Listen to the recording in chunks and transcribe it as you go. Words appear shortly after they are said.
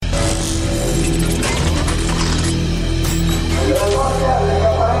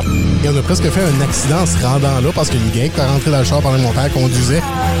on a presque fait un accident en se rendant là parce qu'une gang est rentrée dans le char pendant que mon père conduisait.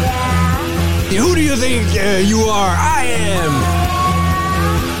 Et who do you think you are? I am!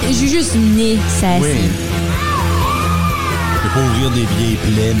 Je suis juste né, ça. Oui. Je peux pas ouvrir des vieilles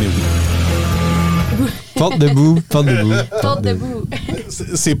plaies, mais oui. Porte debout, porte debout. Porte debout.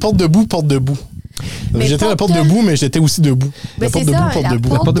 C'est porte debout, porte debout. Mais j'étais la porte debout, mais j'étais aussi debout. Ben la porte c'est debout, ça, porte la debout.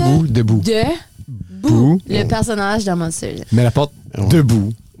 porte La porte debout, debout. Debout. Le personnage dans Monster. Mais la porte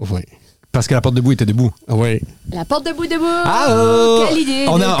debout. Oui. Parce que la porte debout était debout. Oui. La porte debout. Ah, oh! Quelle idée.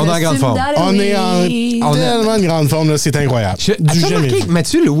 On est en grande forme. On est en tellement de grande forme, là, c'est incroyable. As-tu remarqué que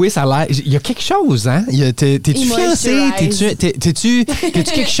Mathieu Louis, ça a l'air. Il y a quelque chose, hein? T'es-tu fiancé? T'es-tu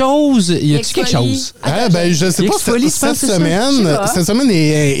quelque chose? Y a-tu quelque chose? Ben, je sais pas. Cette semaine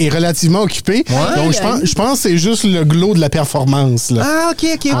est relativement occupée. Ouais. Donc, je pense que c'est juste le glow de la performance, là. Ah, OK.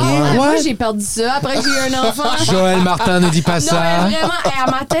 Moi, j'ai perdu ça après que j'ai eu un enfant. Joël Martin ne dit pas Non, ça. mais vraiment,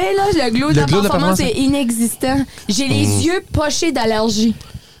 à matin, là, le glow de la performance est inexistant. J'ai les yeux pochés d'allergie.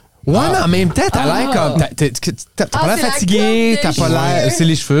 Ouais, mais en même temps, t'as l'air comme. T'as pas l'air fatigué, t'as pas l'air. C'est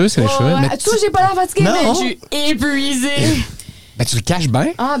les cheveux, c'est les cheveux. Mais toi, j'ai pas l'air fatigué, Non. mais je suis épuisée. Ben, tu le caches bien.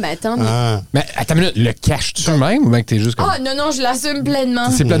 Ah, ben attends. Mais attends une minute, le caches-tu même ou bien que t'es juste comme. Ah, non, je l'assume pleinement.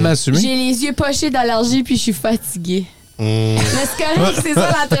 C'est pleinement assumé? J'ai les yeux pochés d'allergie puis je suis fatiguée. Mais c'est correct, c'est ça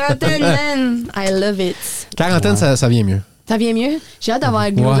la trentaine, man. I love it. Quarantaine, ça vient mieux. Ça vient mieux? J'ai hâte d'avoir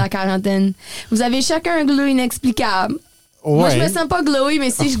le glow de la quarantaine. Vous avez chacun un glow inexplicable. Ouais. Moi, je me sens pas glowy,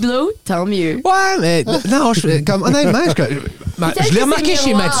 mais si je glow, tant mieux. Ouais, mais non, comme honnêtement, je l'ai remarqué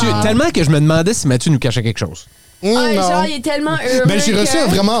chez Mathieu, tellement que je me demandais si Mathieu nous cachait quelque chose. Genre, il est tellement heureux. Ben, j'ai reçu un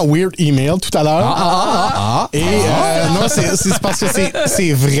vraiment weird email tout à l'heure. Et non, c'est parce que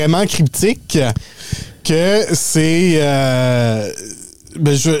c'est vraiment cryptique que c'est...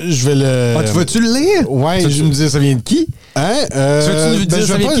 ben, je vais le... Ah, tu vas-tu le lire? Ouais. Tu nous dire ça vient de qui? Hein? Tu vas-tu nous dire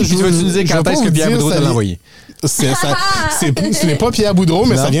ça vient de qui? Puis tu vas-tu nous dire quand est-ce que Pierre Boudreau t'a envoyé? Ce n'est pas Pierre Boudreau,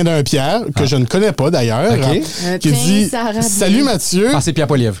 mais ça vient d'un Pierre que je ne connais pas d'ailleurs. Okay. Qui dit « Salut Mathieu. » Ah, c'est Pierre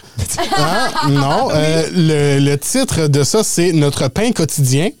Poilievre. Non, le titre de ça, c'est « Notre pain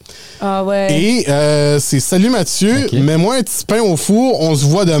quotidien ». Ah ouais. Et c'est « Salut Mathieu, mets-moi un petit pain au four, on se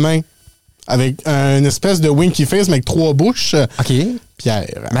voit demain. » Avec une espèce de winky face, mais avec 3 bouches. OK. Pierre.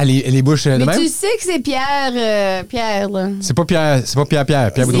 Ben, les bouches de mais même? tu sais que c'est Pierre, là. C'est pas Pierre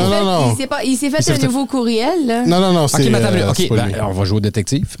Boudreau. Non. Il s'est fait un nouveau courriel, là. Non, c'est... OK, mais attends, OK, on va jouer au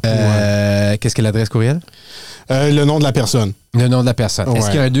détective. Qu'est-ce que l'adresse courriel? Le nom de la personne. Le nom de la personne. Est-ce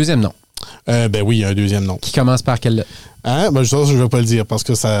qu'il y a un deuxième nom? Ben oui, il y a un deuxième nom. Qui commence par quelle lettre? Hein? Ben, je ne vais pas le dire parce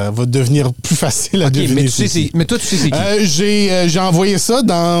que ça va devenir plus facile à deviner. Mais toi, tu sais c'est qui? J'ai envoyé ça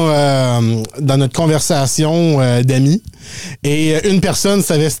dans notre conversation d'amis et une personne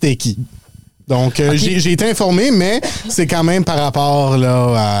savait c'était qui. Donc, j'ai été informé, mais c'est quand même par rapport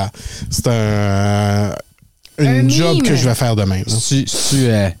là, à... C'est une job mime. que je vais faire demain. C'est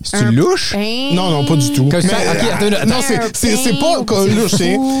louche? Non, pas du tout. Non, c'est pas louche.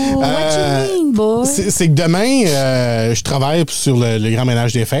 C'est que demain, je travaille sur le grand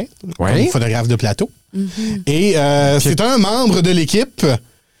ménage des fêtes, comme photographe de plateau. Et c'est un membre de l'équipe.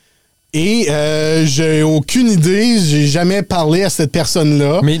 Et j'ai aucune idée, j'ai jamais parlé à cette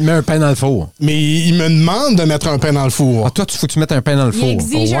personne-là. Mais il met un pain dans le four. Mais il me demande de mettre un pain dans le four. Ah, toi, il faut que tu mettes un pain dans le four. Il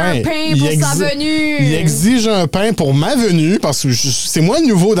exige un pain pour sa venue. Il exige un pain pour ma venue, parce que c'est moi le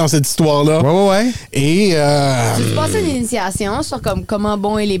nouveau dans cette histoire-là. Ouais. Et... Tu passes une initiation sur comment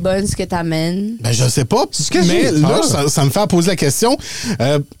bon est les buns que t'amènes? Ben, je sais pas. Mais là, ça me fait poser la question.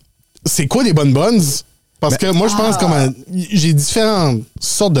 C'est quoi les bonnes buns? Parce que moi, je pense que j'ai différentes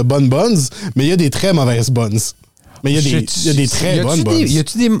sortes de bonnes buns, mais il y a des très mauvaises buns. Mais il y a des très bonnes buns. Y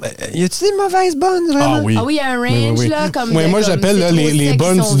a-tu des mauvaises buns, vraiment? Ah oui. Ah oui, il y a un range, là, comme... moi, j'appelle là, les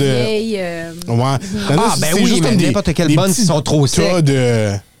buns de... Ouais. Ben oui, mais n'importe quelle buns qui sont trop secs.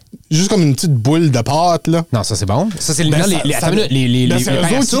 Juste comme une petite boule de pâte, là. Non, ça, c'est bon. Ça, c'est les pains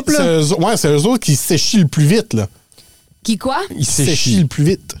à soupe, là? C'est eux autres qui s'échient le plus vite, là. Qui quoi? Ils s'échient le plus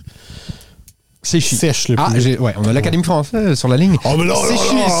vite. Sèche le plus vite. Ouais, on a l'Académie française sur la ligne. Oh, mais là,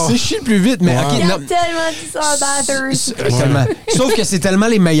 Séchit le plus vite, mais OK. Il y a tellement dit ça en tellement. Sauf que c'est tellement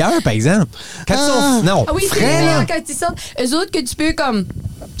les meilleurs, par exemple. Quand ils sont... Non, oui, c'est vrai, quand ils sortent. Eux autres que tu peux, comme...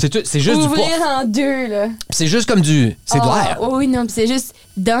 C'est juste du ouvrir en deux, là. C'est juste comme du... C'est de l'air. Oui, non, c'est juste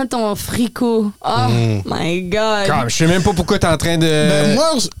dans ton fricot. Oh my God. Comme, je sais même pas pourquoi t'es en train de... Ben,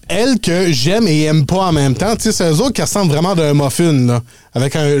 moi, elle que j'aime et aime pas en même temps, tu sais, c'est eux autres qui ressemblent vraiment d'un muffin, là.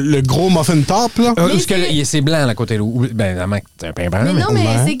 Avec le gros muffin top, là. Parce que c'est blanc, là, côté là. Ben, c'est un pain blanc. Mais non, mais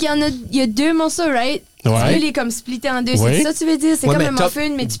c'est qu'il y a 2 morceaux, right? Ouais. Tu peux les comme splitter en 2. C'est ça que tu veux dire? C'est comme un muffin,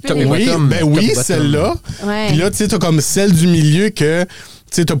 mais tu peux les... Oui, celle-là. Ouais. Puis là, tu sais, t'as comme celle du milieu que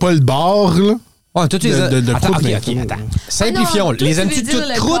sais, t'as pas le bord, là. Ouais, toi, tu les de attends, croûte, attends. Simplifions. Ah non, les toi, aimes-tu tu veux dire toutes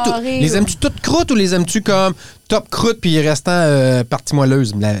le croûtes? carré, Les aimes-tu toutes croûtes ou les aimes-tu comme top croûte puis restant partie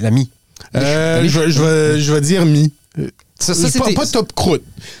moelleuse, la mie? Je vais dire mi. Ça, pas top croûte.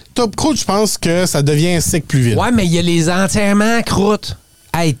 Top croûte, je pense que ça devient sec plus vite. Ouais, mais il y a les entièrement croûtes.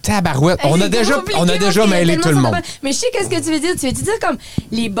 Hey, tabarouette. On a déjà mêlé tout le monde. Mais je sais qu'est-ce que tu veux dire. Tu veux dire comme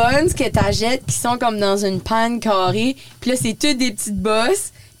les buns que t'achètes qui sont comme dans une panne carrée, puis là, c'est toutes des petites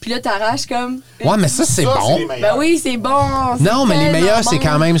bosses, puis là, t'arraches comme... Ouais, mais ça, c'est bon. Ben oui, c'est bon. Non, mais les meilleurs, c'est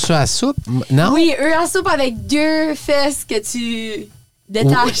quand même ça à soupe. Non? Oui, eux à soupe avec 2 fesses que tu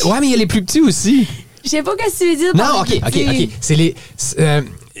détaches. Ouais, mais il y a les plus petits aussi. Je sais pas ce que tu veux dire. Non, OK.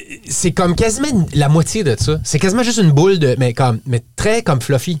 C'est comme quasiment la moitié de ça. C'est quasiment juste une boule mais très comme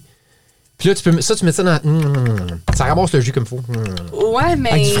fluffy. Puis là, tu mets ça dans... ça ramasse le jus comme il faut. Ouais,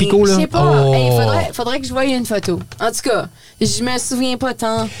 mais... Avec du fricot, là. Je sais pas. Oh. Hey, faudrait que je voie une photo. En tout cas, je me souviens pas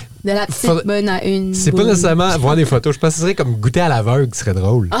tant de la petite bonne à une C'est boule. pas nécessairement voir des photos. Je pense que ce serait comme goûter à l'aveugle qui serait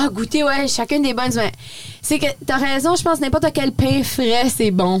drôle. Ah, goûter, ouais. Chacune des bonnes... Ouais. C'est que t'as raison, je pense n'importe quel pain frais,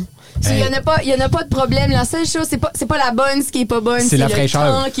 c'est bon. Il y en a pas de problème. La seule chose, c'est pas la bonne, ce qui est pas bonne. C'est la fraîcheur.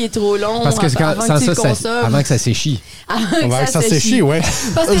 Le temps qui est trop long. Parce que avant que ça s'échit. Avant que ça s'échit, ouais.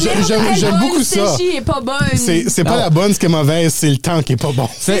 Parce que j'aime beaucoup ça. Est pas bonne. C'est pas la bonne, ce qui est mauvaise, c'est le temps qui est pas bon.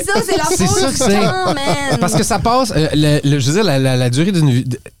 C'est ça, c'est la faute du temps, man. Parce que ça passe, je veux dire, la durée d'une vie,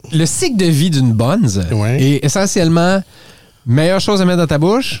 le cycle de vie d'une buns est essentiellement meilleure chose à mettre dans ta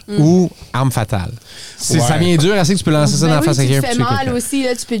bouche ou arme fatale. Ça vient dur, assez que tu peux lancer ça dans la face à quelqu'un. Tu te fais mal aussi,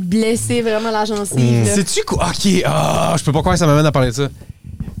 là, tu peux te blesser vraiment la gencive. Sais-tu quoi? OK, je peux pas croire que ça m'amène à parler de ça.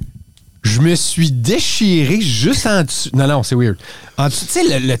 Je me suis déchiré juste en dessous. Non, c'est weird. En dessous, tu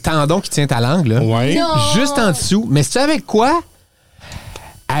sais, le tendon qui tient ta langue, là. Ouais. Non. Juste en dessous. Mais c'est avec quoi?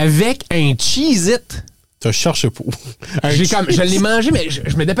 Avec un Cheez-It. T'as cherché pour. Je l'ai mangé, mais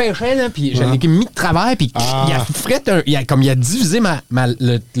je me dépêchais, là, puis je l'ai mis de travers, puis il a divisé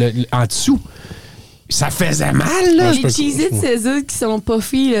en dessous. Ça faisait mal, là. Les Cheez-It, c'est eux qui sont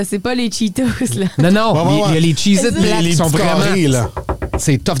puffy, là. C'est pas les Cheetos, là. Non, il y a les Cheez-It qui sont vraiment... carrés, là.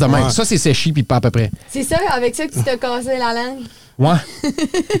 C'est tough de même. Ça, c'est séché, puis pas à peu près. C'est ça, avec ça que tu t'as cassé la langue? Ouais.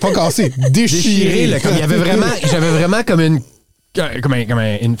 Pas cassé, déchiré. Là, comme j'avais vraiment comme une...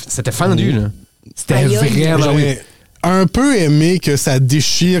 C'était fendu, là. C'était vraiment... J'aurais un peu aimé que ça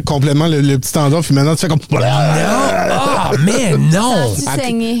déchire complètement le petit tendon, puis maintenant tu fais comme... Ah, mais non! Ça a-tu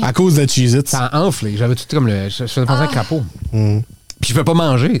saigné? À cause de Cheez-It. Ça a enflé. J'avais tout comme le... Je faisais penser à un crapaud. Puis je pouvais pas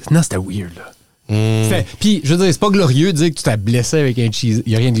manger. Non, c'était weird, là. Puis, je veux dire, c'est pas glorieux de dire que tu t'as blessé avec un cheese.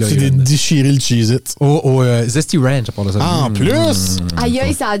 Il n'y a rien de glorieux. C'est déchirer le Cheez-It. Au Zesty Ranch, à part de ça. En plus!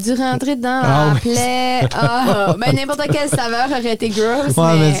 Aïe, ça a dû rentrer dedans la plaie. Ben, n'importe quelle saveur aurait été grosse.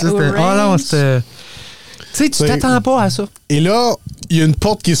 Ouais, mais ça, c'était... Oh non, c'était... Tu sais, tu t'attends pas à ça. Et là, il y a une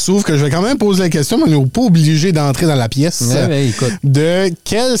porte qui s'ouvre que je vais quand même poser la question, mais on n'est pas obligé d'entrer dans la pièce. Ouais, écoute. De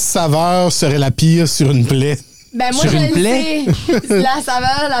quelle saveur serait la pire sur une plaie? Ben moi, sur je une le plaie? sais. La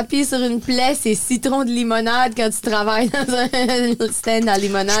saveur la pire sur une plaie, c'est citron de limonade quand tu travailles dans un stand à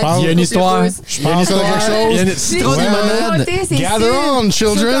limonade. Il y a une histoire. Je pense à quelque chose. Il y a une citron de limonade. Gather on,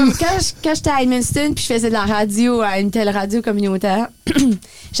 children! Quand j'étais à Edmundston puis je faisais de la radio à une telle radio communautaire,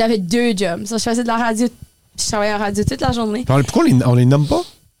 j'avais 2 jobs. Je faisais de la radio, je travaillais en radio toute la journée. Pourquoi on les nomme pas?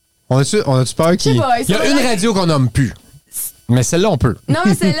 On a-tu peur qu'il... Il y a une radio qu'on nomme plus. Mais celle-là, on peut. Non,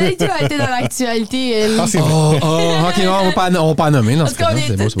 mais celle-là a été dans l'actualité. C'est vrai. OK, on va pas nommer. Parce qu'on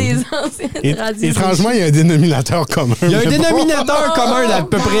est toutes des anciennes radios. Et franchement, il y a un dénominateur commun. Il y a un dénominateur commun d'à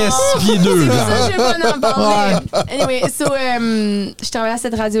peu près 6 pieds 2. C'est ça, je vais pas en parler. Anyway, je travaillais à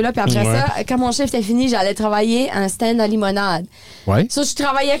cette radio-là, puis après ça, quand mon chiffre était fini, j'allais travailler à un stand à limonade. Ouais. Je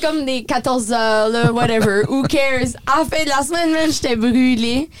travaillais comme des 14 heures, là, whatever. Who cares? À la fin de la semaine, même, j'étais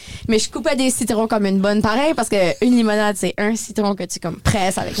brûlée. Mais je coupais des citrons comme une bonne pareille, parce qu'une limonade, c'est un citron que tu comme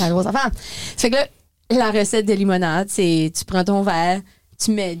presses avec la grosse affaire. Ça fait que là, la recette de limonade, c'est tu prends ton verre, tu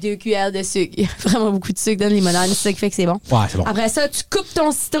mets 2 cuillères de sucre. Il y a vraiment beaucoup de sucre dans la limonade, c'est ça qui fait que c'est bon. Ouais, c'est bon. Après ça, tu coupes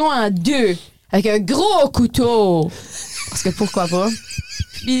ton citron en 2 avec un gros couteau. Parce que pourquoi pas?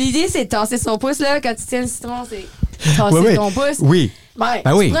 Puis l'idée, c'est de tasser son pouce, là. Quand tu tiens le citron, c'est tasser ton pouce. Oui. Ouais,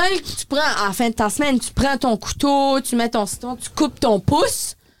 Ben oui. Tu prends, à la fin de ta semaine, tu prends ton couteau, tu mets ton citron, tu coupes ton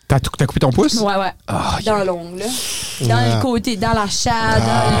pouce. T'as coupé ton pouce? Ouais. Dans l'ongle, là. Dans le côté, dans la chatte,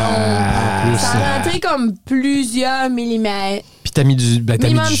 dans l'ongle. Ça a rentré comme plusieurs millimètres. Puis t'as mis du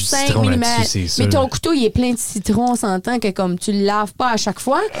minimum jus de 5 citron millimètres. là-dessus, c'est sûr. Mais ton couteau, il est plein de citron. On s'entend que comme tu le laves pas à chaque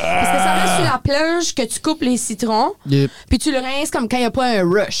fois. Parce que ça reste sur la planche que tu coupes les citrons. Yep. Puis tu le rinces comme quand il n'y a pas un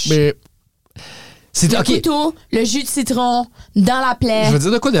rush. Mais... Le couteau, le jus de citron, dans la plaie. Je veux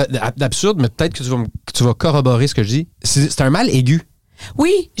dire de quoi d'absurde, mais peut-être que tu vas corroborer ce que je dis. C'est un mal aigu.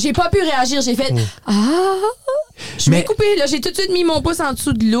 Oui, j'ai pas pu réagir. J'ai fait je vais couper. Là, j'ai tout de suite mis mon pouce en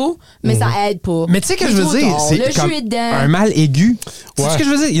dessous de l'eau, mais ça aide pas. Mais tu sais que je veux dire, c'est comme un mal aigu. Tu sais ce que je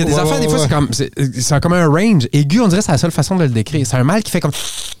veux dire? Il y a des affaires, des fois, c'est comme un range. Aigu, on dirait que c'est la seule façon de le décrire. C'est un mal qui fait comme...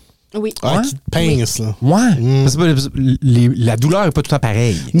 Oui. Qui te pince, là. Ouais. Parce que la douleur n'est pas tout le temps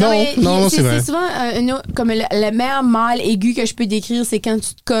pareille. Non, c'est vrai. C'est souvent comme le meilleur mal aigu que je peux décrire, c'est quand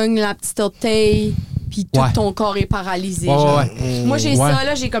tu te cognes la petite orteil puis tout ton corps est paralysé. Moi, j'ai ça,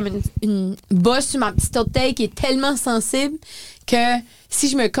 là, j'ai comme une bosse sur ma petite orteil qui est tellement sensible que si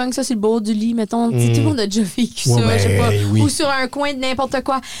je me cogne ça sur le bord du lit, mettons, tout le monde a déjà vécu ça, je sais pas, ou sur un coin de n'importe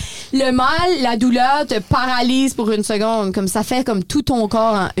quoi. Le mal, la douleur te paralyse pour une seconde, comme ça fait comme tout ton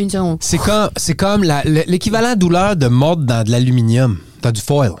corps en une seconde. C'est comme l'équivalent de douleur de mordre dans de l'aluminium, dans du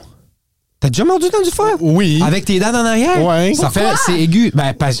foil. T'as déjà mordu dans du foil? Oui. Avec tes dents en arrière? Oui. Ça fait, c'est aigu.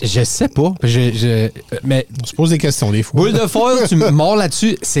 Ben, je sais pas. Mais on se pose des questions des fois. Boule de foil, tu mords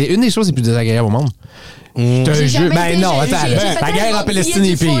là-dessus. C'est une des choses les plus désagréables au monde. Ben non, attends. La guerre en Palestine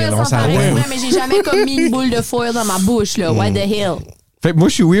est pire. On s'en va. Mais j'ai jamais comme mis une boule de foil dans ma bouche, là. What the hell? Fait que moi,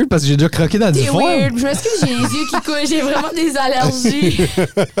 je suis weird parce que j'ai déjà croqué dans du foil. C'est weird. Je m'excuse, j'ai les yeux qui coulent. J'ai vraiment des allergies.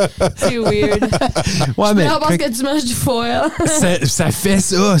 C'est weird. Ouais, mais. Parce que tu manges du foil. Ça fait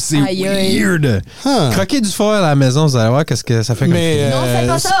ça. C'est weird. Croquer du foil à la maison, vous allez voir qu'est-ce que ça fait comme ça. Non, fais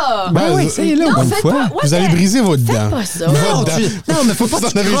pas ça. Ben oui, essayez-le une bonne fois. Vous allez briser votre dent. Fais pas ça. Non, mais faut pas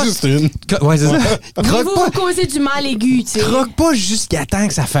que tu en avez juste une. Ouais, c'est ça. Croque pas. Vous causez du mal aigu, tu sais. Croque pas jusqu'à temps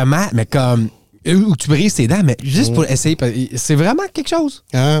que ça fait mal, mais comme. Où tu brises tes dents, mais juste pour essayer. C'est vraiment quelque chose.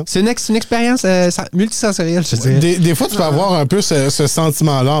 C'est une expérience multisensorielle, je te dirais. Des fois, tu peux avoir un peu ce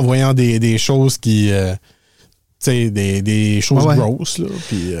sentiment-là en voyant des choses qui... tu sais, des choses grosses. Là.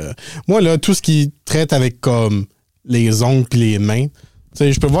 Puis, moi, là, tout ce qui traite avec comme les ongles puis les mains, tu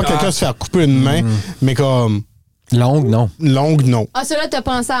sais, je peux voir quelqu'un se faire couper une main, mais comme... Longue, non. Longue, non. Ah, ça là, t'as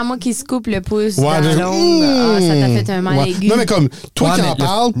pensé à moi qui se coupe le pouce dans l'ongle. Ça t'a fait un mal aigu. Non, mais comme, toi qui en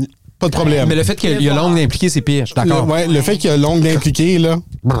parles... Pas de problème. Mais le fait qu'il y a l'ongle impliqué, c'est pire. Je suis d'accord. Le fait qu'il y a l'ongle impliqué, là.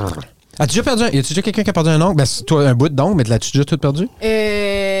 As-tu déjà perdu y a-tu déjà quelqu'un qui a perdu un ongle? Ben, c'est toi, un bout d'ongle, mais l'as-tu déjà tout perdu?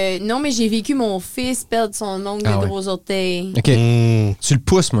 Non, mais j'ai vécu mon fils perdre son ongle de gros orteil. OK. Tu le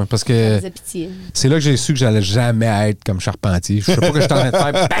pousses, moi, parce que. C'est là que j'ai su que j'allais jamais être comme charpentier. Je sais pas que j'étais en train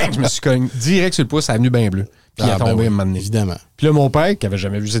de faire. Bang! Je me suis cogné direct sur le pouce, ça a venu bien bleu. Puis il a tombé un moment donné. Évidemment. Puis là, mon père, qui avait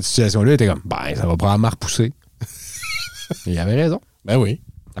jamais vu cette situation-là, était comme, ça va probablement repousser. Et il avait raison. Ben oui.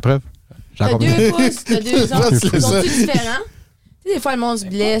 La preuve. T'as 2 pouces, t'as 2 ongles. Sont-ils différents? Tu sais, des fois, le monde se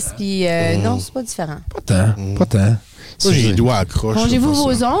blesse, puis non, c'est pas différent. Pas tant. Ça, j'ai les doigts à croche. Rangez-vous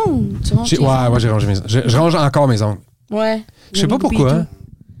vos ongles? Ouais, j'ai rangé mes ongles. Je range encore mes ongles. Ouais. Je sais pas pourquoi.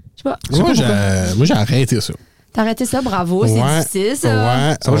 Je sais pas. Moi, j'ai arrêté ça. T'as arrêté ça, bravo, c'est difficile, ça.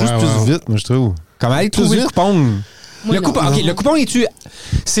 Ouais. Ça va juste plus vite, moi, je trouve. Comment aller trouver le coupon? Le coupon,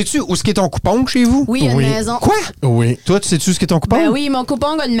 sais-tu où est-ce qu'est ton coupon chez vous? Oui, il y a une maison. Quoi? Oui. Toi, tu sais-tu où est-ce qu'est ton coupon? Ben oui, mon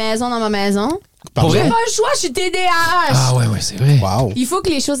coupon a une maison dans ma maison. J'ai pas le choix, je suis TDAH. Ah ouais, c'est vrai. Wow. Il faut que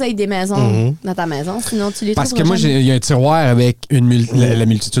les choses aient des maisons dans ta maison, sinon tu les trouves. Parce que moi, il y a un tiroir avec la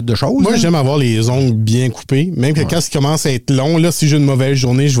multitude de choses. Moi, j'aime avoir les ongles bien coupés. Même que quand ça commence à être long, là, si j'ai une mauvaise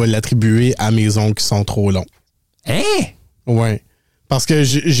journée, je vais l'attribuer à mes ongles qui sont trop longs. Hein? Ouais. Parce que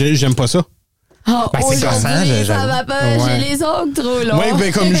j'aime pas ça. C'est gossant, ça va pas, j'ai les ongles trop longs. Oui,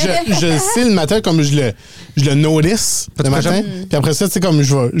 ben comme je le sais le matin, comme je le notice le matin. Puis après ça, tu sais, comme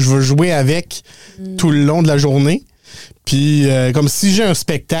je vais jouer avec tout le long de la journée. Puis comme si j'ai un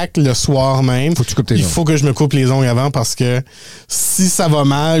spectacle le soir même, il faut que je me coupe les ongles avant parce que si ça va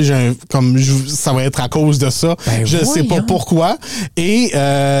mal, ça va être à cause de ça. Je ne sais pas pourquoi. Et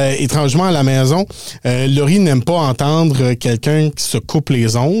étrangement, à la maison, Laurie n'aime pas entendre quelqu'un qui se coupe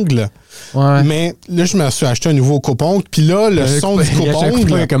les ongles. Ouais. Mais là, je me suis acheté un nouveau coupongle. Puis là, le son du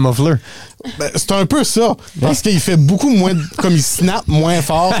coupongle... c'est un peu ça. Parce qu'il fait beaucoup moins... Comme il snap moins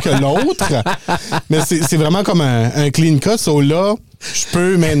fort que l'autre. Mais c'est vraiment comme un clean cut. So là, je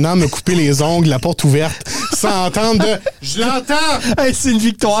peux maintenant me couper les ongles, la porte ouverte, sans entendre de... Je l'entends! Hey, c'est une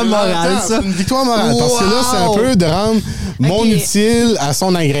victoire morale, ça. C'est une victoire morale. Parce que là, c'est un peu de rendre mon utile à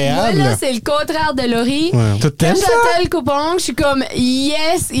son agréable. Moi, là, c'est le contraire de Laurie. Ouais. Quand j'attends le coupon, je suis comme,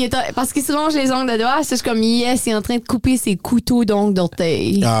 yes! Parce qu'il se longe les ongles de doigts, je suis comme, yes, il est en train de couper ses couteaux d'ongles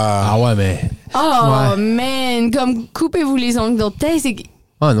d'orteil. Ah ouais, mais... Oh, man! Comme, coupez-vous les ongles d'orteil, c'est...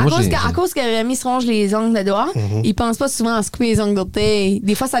 Ah, non, à cause que Rémi se ronge les ongles de doigts, il pense pas souvent à se couper les ongles d'orteil.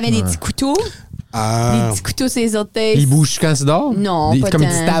 Des fois, ça vient des petits couteaux. Des petits couteaux sur les orteils. Il bouge quand tu dors? Non, pas comme tant.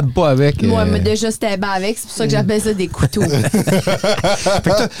 il ne stab pas avec. Moi, mais déjà, c'était bas avec. C'est pour ça que j'appelle ça des couteaux.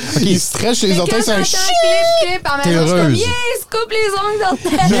 Il stretch les orteils, c'est un clip. En même temps, je suis comme, se coupe les ongles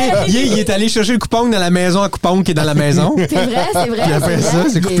d'orteils. Il est allé chercher le coupon dans la maison à coupon qui est dans la maison. C'est vrai. Puis après ça,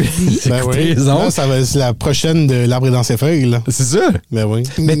 c'est coupé les ongles. Là, ça va être la prochaine de l'arbre est dans ses feuilles. Là. C'est ça. Ben oui.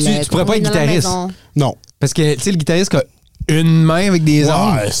 Mais tu pourrais pas être guitariste. Non. Parce que, tu sais, le guitariste qui a une main avec des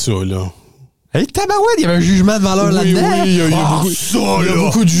ongles. Ouais, ça, là. Hey, tabarouette, il y avait un jugement de valeur là-dedans. Oui, il y a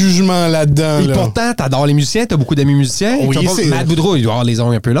beaucoup de jugement là-dedans. Et pourtant, t'adores les musiciens, t'as beaucoup d'amis musiciens. Oui, c'est Matt Boudreau, il doit avoir les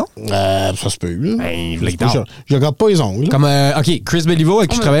ongles un peu longs. Ça se peut. Je regarde pas les ongles. Comme, OK, Chris Belliveau,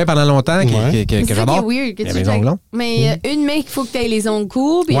 avec qui je travaillais pendant longtemps, que j'adore. C'est weird que il avait les ongles longs. Mais une main qu'il faut que tu aies les ongles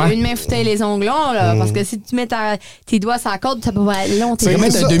courts, puis une main qu'il faut que tu aies les ongles longs. Là, parce que si tu mets tes doigts sur la corde, ça peut pas être long. C'est comme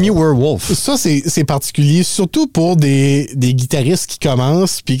un demi-werewolf. Ça, c'est particulier, surtout pour des guitaristes qui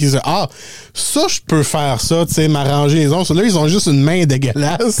commencent puis qui disent ça, je peux faire ça, tu sais, m'arranger les ongles. Là, ils ont juste une main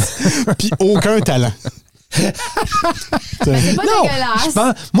dégueulasse puis aucun talent. C'est pas dégueulasse.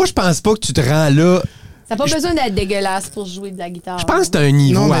 Je pense pas que tu te rends là. T'as pas besoin d'être dégueulause pour jouer de la guitare. Je pense que t'as un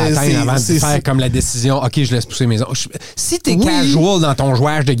niveau à atteindre avant de faire comme la décision, OK, je laisse pousser mes ongles. Si t'es casual dans ton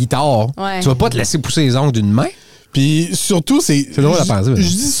jouage de guitare, tu vas pas te laisser pousser les ongles d'une main. Puis surtout, c'est drôle à penser. Je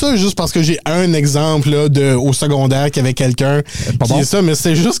dis ça juste parce que j'ai un exemple là, au secondaire qu'il y avait quelqu'un qui dit ça, mais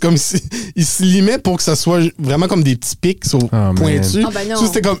c'est juste comme si il se limait pour que ça soit vraiment comme des petits pics pointus.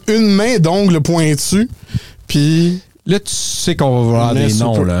 C'était comme une main d'ongles pointus. Puis là, tu sais qu'on va voir des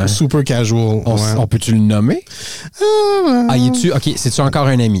noms. Là. Super casual. On peut-tu le nommer? OK, c'est-tu encore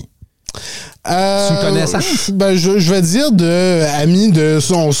un ami? C'est une connaissance? Ben, je vais dire de amis de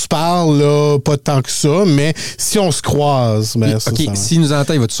ça, on se parle, là, pas tant que ça, mais si on se croise, ben, OK, s'il nous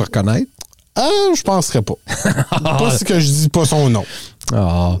entend, il va-tu se reconnaître? Je penserais pas. Pas si que je dis pas son nom.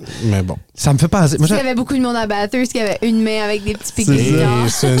 Mais bon. Ça me fait penser. Moi, il y avait beaucoup de monde à batteuse qui avait une main avec des petits pics de guitare.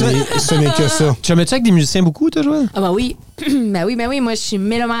 Ce n'est que ça. Tu mets-tu avec des musiciens beaucoup, toi, Joël? Ah, ben oui. Ben oui. Moi, je suis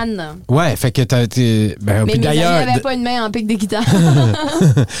mélomane. Ouais, fait que t'as été. Ben, mais d'ailleurs. Il n'avait pas une main en pic de guitare.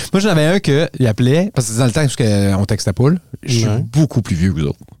 Moi, j'en avais un qu'il appelait, parce que c'est dans le temps qu'on textait pas, je suis beaucoup plus vieux que vous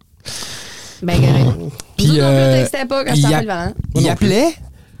autres. Ben, correct. Puis, on textait pas quand je t'appelle Valent. Il appelait.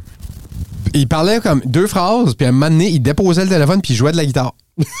 Il parlait comme 2 phrases, puis à un moment donné, il déposait le téléphone, puis il jouait de la guitare.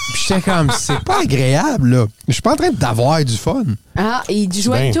 Puis j'étais comme, c'est pas agréable, là. Je suis pas en train d'avoir du fun. Ah, il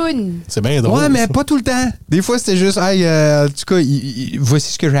jouait tune. C'est bien drôle. Ouais, mais pas tout le temps. Des fois, c'était juste, en tout cas,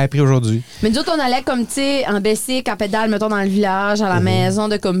 voici ce que j'ai appris aujourd'hui. Mais nous autres, on allait comme, tu sais, en Bessic, en pédale, mettons, dans le village, à la maison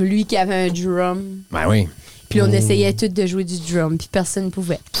de comme lui qui avait un drum. Ben oui. Puis on essayait tous de jouer du drum, puis personne ne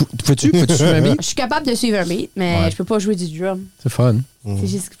pouvait. Peux-tu suivre un beat? Je suis capable de suivre un beat, mais je peux pas jouer du drum. C'est fun. C'est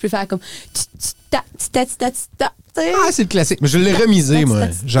juste que je peux faire comme... Ah, c'est le classique. Mais je l'ai remisé, moi.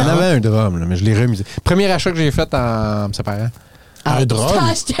 J'en avais un drum, là, mais je l'ai remisé. Premier achat que j'ai fait en me séparant. Un drum?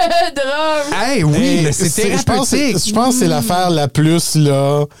 T'as acheté un drum! Hey, oui, mais c'est thérapeutique. Je pense que c'est l'affaire la plus,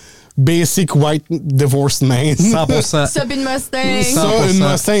 là... Basic white divorced man. 100%. Ça, une Mustang. Ça, une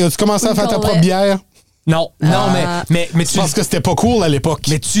Mustang. As-tu commencé à faire ta propre bière? Non, mais tu parce que c'était pas cool à l'époque.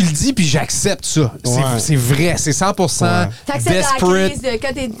 Mais tu le dis, puis j'accepte ça. C'est vrai, c'est 100% T'acceptes la crise de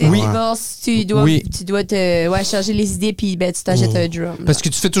quand t'es divorce, tu dois te changer les idées, puis ben, tu t'achètes un drum. Parce que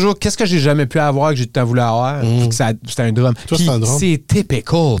tu fais toujours, qu'est-ce que j'ai jamais pu avoir que j'ai tout à voulu avoir? C'était un drum. Toi, c'est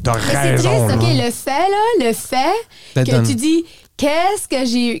typical, t'as raison. C'est triste, OK, le fait que tu dis... Qu'est-ce que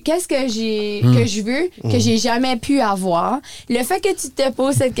je veux que j'ai jamais pu avoir? Le fait que tu te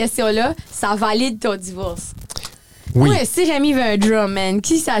poses cette question-là, ça valide ton divorce. Oui. Ouais, si Rémi veut un drum, man,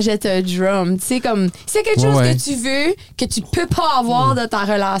 qui s'achète un drum? Tu sais, comme, c'est quelque chose que tu veux, que tu peux pas avoir dans ta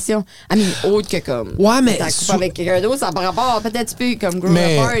relation. I mean, autre que comme. Ouais, mais. T'as coupé avec quelqu'un d'autre, ça par rapport, peut-être tu peux, comme, grow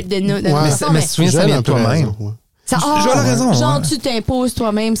apart de notre façon. Mais souviens, ça vient de toi-même. J'ai raison. Genre, tu t'imposes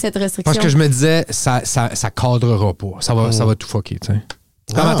toi-même cette restriction. Parce que je me disais, ça cadrera pas. Ça va tout fucker, tu sais.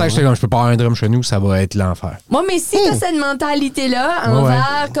 Dans ma tête, j'étais comme, je peux pas avoir un drum chez nous, ça va être l'enfer. Moi, mais si t'as cette mentalité-là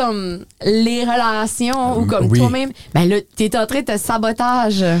envers comme les relations ou comme toi-même, ben là, t'es en train de te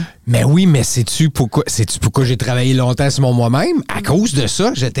sabotage. Mais oui, mais sais-tu pourquoi j'ai travaillé longtemps sur moi-même? À cause de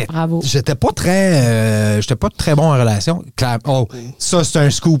ça, j'étais pas très bon en relation. Ça, c'est un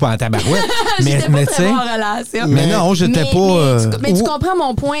scoop en tabarouette. J'étais pas très bon en relation. Mais non, j'étais pas... Mais tu comprends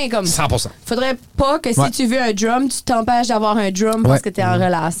mon point, comme... 100%. Faudrait pas que si tu veux un drum, tu t'empêches d'avoir un drum parce que t'es en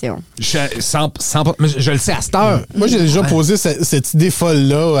relation. Je le sais à cette heure. Moi, j'ai déjà posé cette idée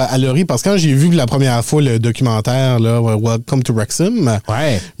folle-là à Laurie parce que quand j'ai vu la première fois le documentaire, là, Welcome to Wrexham,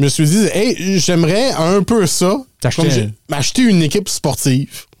 je me suis dit, hey, j'aimerais un peu ça. M'acheter une équipe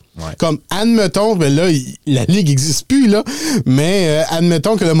sportive. Ouais. Comme, admettons, ben là, la ligue n'existe plus, là, mais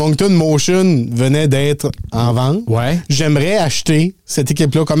admettons que le Moncton Motion venait d'être en vente. Ouais. J'aimerais acheter cette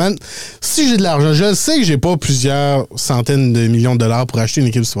équipe-là. Comment? Si j'ai de l'argent, je sais que j'ai pas plusieurs centaines de millions de dollars pour acheter une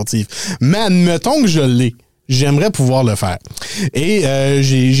équipe sportive, mais admettons que je l'ai. J'aimerais pouvoir le faire. Et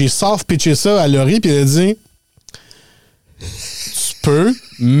j'ai soft pitché ça à Laurie, puis elle a dit... Peu,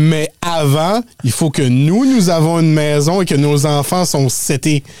 mais avant, il faut que nous avons une maison et que nos enfants sont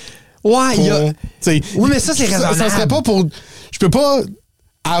setés. Ouais, oui, mais ça, c'est raisonnable. Ça serait pas pour... Je peux pas...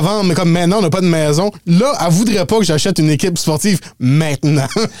 Avant, mais comme maintenant, on n'a pas de maison. Là, elle voudrait pas que j'achète une équipe sportive maintenant.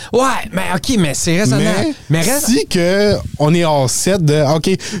 Ouais, mais OK, mais c'est raisonnable. Mais si que on est hors set de... OK,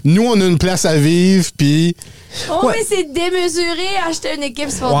 nous, on a une place à vivre, puis... Oh, ouais. Mais c'est démesuré acheter une équipe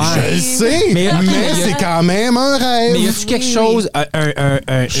sportive. Ouais, je sais, mais c'est quand même un rêve. Mais y a-tu quelque chose,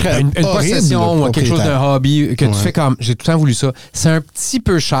 une possession ou quelque chose d'un hobby que tu fais comme, j'ai tout le temps voulu ça. C'est un petit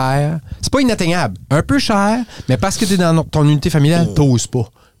peu cher. C'est pas inatteignable. Un peu cher, mais parce que t'es dans ton unité familiale, t'oses pas.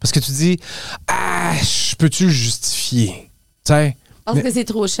 Parce que tu dis, je peux-tu le justifier? Tu sais? Parce que c'est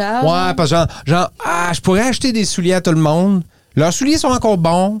trop cher. Ouais, parce que genre, je pourrais acheter des souliers à tout le monde. Leurs souliers sont encore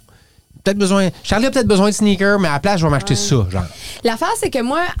bons. Charlie a peut-être besoin de sneakers, mais à la place, je vais m'acheter ça, genre. L'affaire, c'est que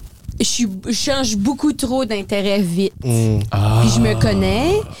moi, je change beaucoup trop d'intérêt vite. Puis je me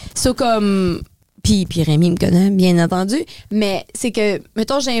connais. C'est comme... Puis Rémi me connaît, bien entendu. Mais c'est que,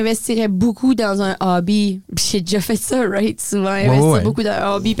 mettons, j'investirais beaucoup dans un hobby. Puis j'ai déjà fait ça, right? Souvent, investir beaucoup dans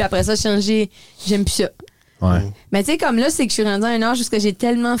un hobby. Puis après ça, changer. J'aime plus ça. Ouais. Mais tu sais, comme là, c'est que je suis rendue à un âge où j'ai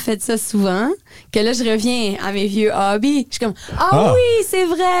tellement fait ça souvent que là, je reviens à mes vieux hobbies. Je suis comme, oui, c'est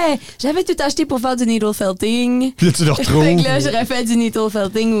vrai! J'avais tout acheté pour faire du needle felting. Puis là, tu le retrouves. Fait que là, j'aurais fait du needle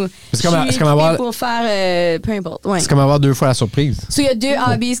felting ou c'est comme avoir... pour faire peu importe. Ouais. C'est comme avoir 2 fois la surprise. Il y a 2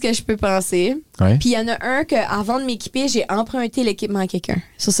 hobbies que je peux penser. Ouais. Puis il y en a un que avant de m'équiper, j'ai emprunté l'équipement à quelqu'un.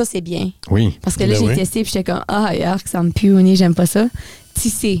 Sur ça, c'est bien. Oui. Parce que là, j'ai testé puis j'étais comme, yark, ça me pue au nez, j'aime pas ça.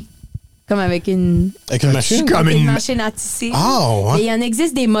 Tissé. Comme avec une machine? Comme une machine à tisser. Oh, ouais. Et il en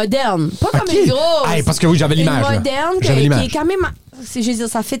existe des modernes. Pas comme une grosse. Hey, parce que oui, j'avais l'image. Une moderne qui l'image. est quand même... Je veux dire,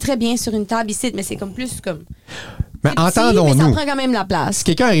 ça fait très bien sur une table ici, mais c'est comme plus comme... Mais entendons-nous. Mais ça prend quand même la place. Si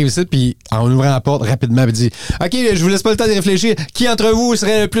quelqu'un arrive ici, puis en ouvrant la porte rapidement, il dit « OK, je vous laisse pas le temps de réfléchir. Qui entre vous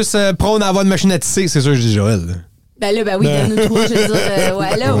serait le plus prône à avoir une machine à tisser? » C'est sûr, je dis Joël. Ben oui, de nous trois, je veux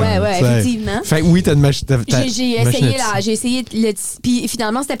dire, effectivement. Fait oui, t'as une machine. J'ai essayé puis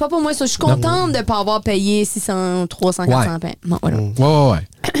finalement, c'était pas pour moi ça. Je suis contente de ne pas avoir payé 600, 300, 400 peines. Bon, voilà. Ouais.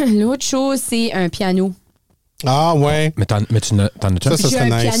 L'autre chose, c'est un piano. Ah, ouais. Mais t'en as-tu? J'ai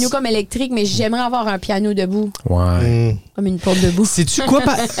un piano comme électrique, mais j'aimerais avoir un piano debout. Ouais. Comme une porte debout. Sais-tu quoi,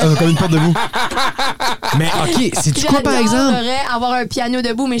 comme une porte debout? Mais OK, sais-tu quoi, par exemple? J'aimerais avoir un piano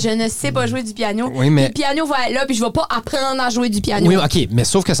debout, mais je ne sais pas jouer du piano. Oui, mais... Le piano va être là, puis je vais pas apprendre à jouer du piano. Oui, OK, mais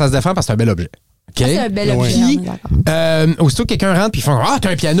sauf que ça se défend parce que c'est un bel objet. OK? C'est un bel objet. Puis, aussitôt que quelqu'un rentre, puis ils font «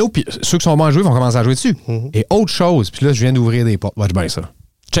 t'as un piano », puis ceux qui sont bons à jouer vont commencer à jouer dessus. Et autre chose, puis là, je viens d'ouvrir des portes. Watch bien ça.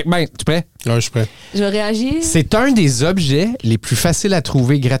 Check bien, tu es prêt? Ouais, je suis prêt. Je vais réagir. C'est un des objets les plus faciles à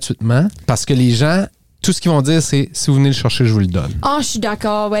trouver gratuitement parce que les gens, tout ce qu'ils vont dire, c'est si vous venez le chercher, je vous le donne. Ah, je suis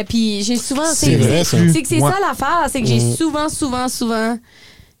d'accord, ouais. Puis j'ai souvent. C'est vrai, ça. C'est que c'est ça l'affaire, c'est que j'ai souvent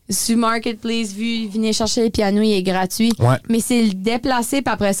sur Marketplace vu venir chercher le piano, il est gratuit. Ouais. Mais c'est le déplacer,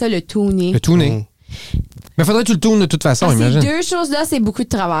 puis après ça, le tuner. Le tuner. Mais faudrait que tu le tournes de toute façon, imagine. Ces 2 choses-là, c'est beaucoup de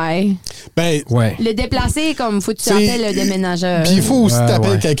travail. Ben, le déplacer, comme faut que tu appelles le déménageur. Puis il faut aussi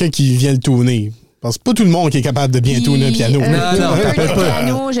t'appeler quelqu'un qui vient le tourner. Parce que pas tout le monde qui est capable de bien tourner un piano. Non, le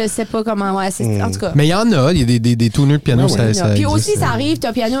piano, je sais pas comment. Ouais, en tout cas. Mais il y en a, il y a des tuners de piano. Puis aussi, ça arrive,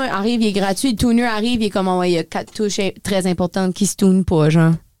 ton piano arrive, il est gratuit. Le tuner arrive, il est comme, il y a 4 touches très importantes qui se tunent pas,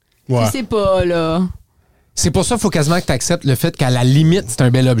 genre. Ouais. Tu sais pas, là. C'est pour ça qu'il faut quasiment que tu acceptes le fait qu'à la limite, c'est un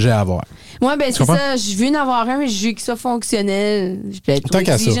bel objet à avoir. Ouais, ben c'est ça. Je veux en avoir un, mais je veux que ça fonctionnel. Tant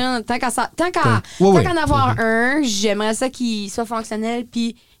qu'à ça. Tant qu'à en avoir un, j'aimerais ça qu'il soit fonctionnel,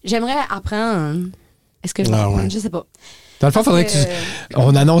 puis j'aimerais apprendre. Est-ce que je vais apprendre? Je sais pas. Dans le fond, faudrait que tu...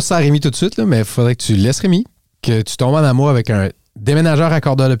 On annonce ça à Rémi tout de suite, là, mais il faudrait que tu laisses Rémi, que tu tombes en amour avec un déménageur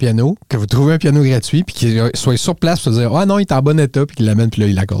accordeur de piano, que vous trouvez un piano gratuit, puis qu'il soit sur place pour te dire « Ah non, il est en bon état », puis qu'il l'amène, puis là,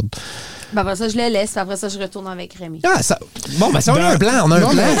 il l'accorde. Ben après ça, je le laisse. Après ça, je retourne avec Rémi. Ah, ça... Bon, ben ça, on a un plan. On a un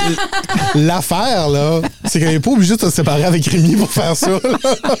plan. L'affaire, là, c'est qu'on n'est pas obligé de se séparer avec Rémi pour faire ça.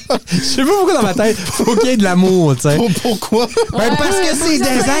 Je sais pas pourquoi dans ma tête, faut qu'il y ait de l'amour, tu sais. Pourquoi? Ben parce que c'est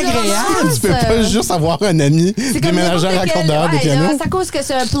désagréable. Tu peux pas juste avoir un ami déménageur accordeur de piano. C'est à cause que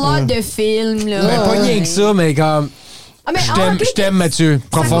c'est un plot de film, là. Ben pas rien que ça, mais comme... Je t'aime, Mathieu,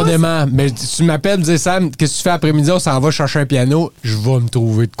 profondément. Mais tu m'appelles, me dis Sam, qu'est-ce que tu fais après-midi? On s'en va chercher un piano. Je vais me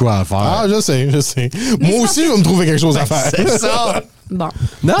trouver de quoi à faire. Ah, je sais. Moi aussi, je vais me trouver quelque chose à faire. C'est ça. Bon.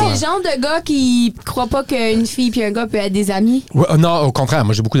 Non. T'es le genre de gars qui croit pas qu'une fille puis un gars peut être des amis? Ouais, non, au contraire,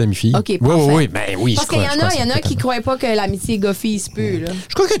 moi j'ai beaucoup d'amis filles. OK, parfait. Oui, ben oui. Parce qu'il y en a qui croient pas que l'amitié gars-fille se peut, là.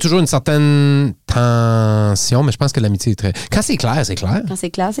 Je crois qu'il y a toujours une certaine tension, mais je pense que l'amitié est très... Quand c'est clair, c'est clair. Quand c'est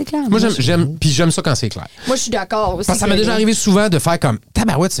clair, c'est clair. Moi, j'aime ça quand c'est clair. Moi, je suis d'accord aussi. Parce que ça m'est déjà arrivé souvent de faire comme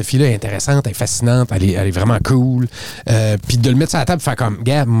tabarouette, cette fille-là est intéressante, elle est fascinante, elle est vraiment cool. Puis de le mettre sur la table et faire comme,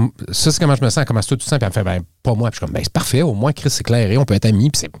 gars, ça c'est comment je me sens, comment toi tu te sens, puis elle me fait, ben, pas moi. Puis je suis comme, ben, c'est parfait, au moins, Chris, c'est clair, on peut être amis,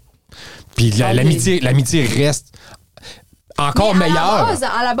 puis l'amitié reste encore meilleure.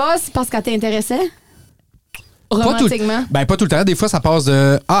 À la base, c'est parce qu'elle t'intéressait? Romantiquement? Pas tout le temps. Des fois, ça passe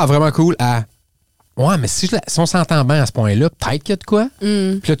de, vraiment cool à, ouais, mais si on s'entend bien à ce point-là, peut-être qu'il y a de quoi.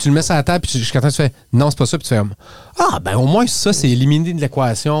 Puis là, tu le mets sur la table, puis jusqu'à temps, tu fais, non, c'est pas ça, puis tu fais, ben au moins, ça, c'est éliminé de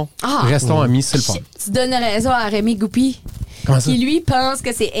l'équation. Restons amis, c'est le fun. Tu donnes raison à Rémi Goupy. Comment ça? Qui, lui, pense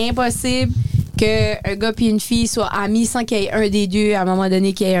que c'est impossible qu'un gars puis une fille soient amis sans qu'il y ait un des deux, à un moment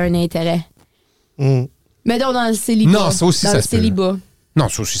donné, qu'il y ait un intérêt. Mais donc, dans le célibat. Non, ça aussi, ça se peut. Non,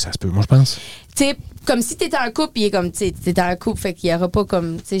 ça aussi, ça se peut, moi, je pense. Tu sais, comme si t'étais en couple, il est comme, tu sais, t'es en couple, fait qu'il y aura pas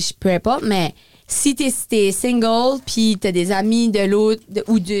comme, tu sais, peu importe, mais si t'es single, puis t'as des amis de l'autre,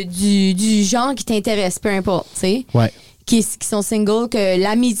 ou du genre qui t'intéresse, peu importe, tu sais. Ouais. Qui sont singles, que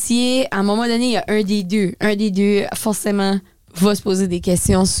l'amitié, à un moment donné, il y a un des deux. Un des deux, forcément, va se poser des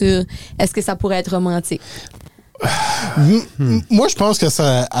questions sur est-ce que ça pourrait être romantique. Moi, je pense que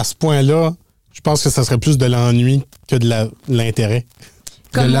ça, à ce point-là, je pense que ça serait plus de l'ennui que de l'intérêt.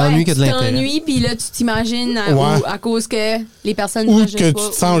 Comme de l'ennui que de l'intérêt. Tu t'ennuies, puis là, tu t'imagines à cause que les personnes ou ne que pas, tu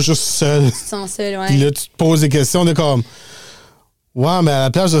te sens juste seul. Tu te sens seul, ouais. Puis là, tu te poses des questions de comme, ouais, mais à la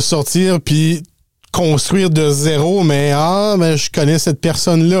place de sortir, puis construire de zéro, mais je connais cette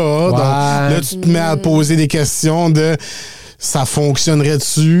personne-là. Ouais. Donc là, tu te mets à poser des questions de ça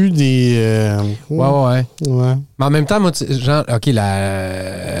fonctionnerait-tu? Ouais. Ouais. Mais en même temps, moi, genre, OK,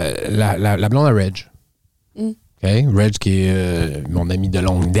 la blonde à Reg. Okay? Reg, qui est mon amie de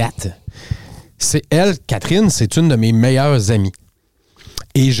longue date. C'est elle, Catherine, c'est une de mes meilleures amies.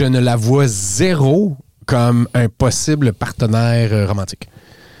 Et je ne la vois zéro comme un possible partenaire romantique.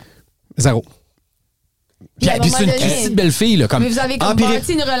 Zéro. Puis c'est une petite belle fille, là. Comme, mais vous avez comme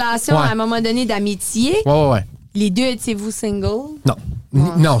bâti une relation à un moment donné d'amitié. Ouais. Les deux, étiez-vous single? Non.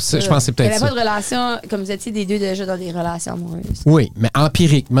 Non, je pense que c'est peut-être ça. Il n'y avait pas de relation, comme vous étiez des deux déjà dans des relations amoureuses. Oui, mais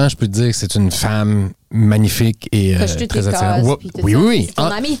empiriquement, je peux te dire que c'est une femme magnifique et très attirante. Oui. C'est ton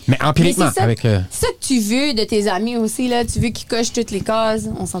ami. Mais empiriquement, c'est ça, avec... c'est ça que tu veux de tes amis aussi, là. Tu veux qu'ils cochent toutes les cases,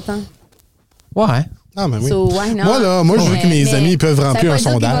 on s'entend? Ouais. Ah, mais oui. So, why not? Moi, je veux que mes amis peuvent remplir un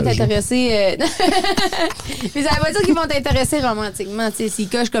sondage. Mais ça veut pas dire qu'ils vont t'intéresser romantiquement, tu sais, s'ils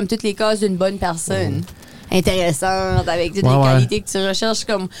cochent comme toutes les cases d'une bonne personne. Intéressante, avec toutes les qualités que tu recherches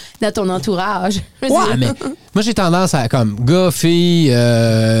comme dans ton entourage. Ouais, mais moi, j'ai tendance à, comme, gars, fille,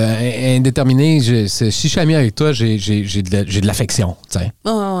 indéterminé, si je suis ami avec toi, j'ai de l'affection, tu sais.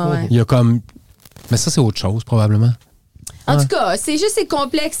 Ouais. Il y a comme... Mais ça, c'est autre chose, probablement. En tout cas, c'est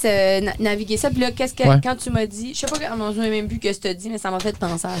complexe naviguer ça. Puis là, quand tu m'as dit, je sais pas, je ne sais même plus que je te dis, mais ça m'a fait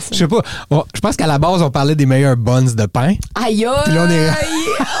penser à ça. Je sais pas. Je pense qu'à la base, on parlait des meilleurs buns de pain. Aïe! Puis là, on est...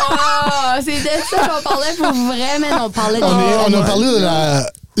 c'était ça qu'on parlait pour vrai, mais on parlait de... On a parlé de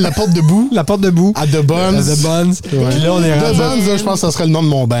la porte debout. La porte debout. À The Buns. The Buns. Ouais. Puis là, on est The Buns, je pense que ça serait le nom de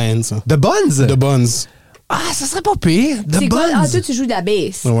mon band, ça. The Buns? The Buns. Ah, ça serait pas pire. The Buns. Ah, toi, tu joues de la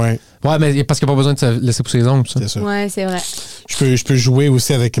bass. Ouais. Ouais, mais parce qu'il n'y a pas besoin de se laisser pousser les ongles, ça. C'est ça. Ouais, c'est vrai. Je peux jouer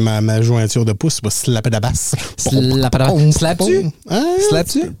aussi avec ma jointure de pouce. Slapper de la basse. Slap-tu?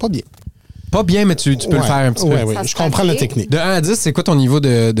 Slap-tu? Pas bien. Pas bien, mais tu peux le faire un petit peu. Oui, je comprends la technique. De 1 à 10, c'est quoi ton niveau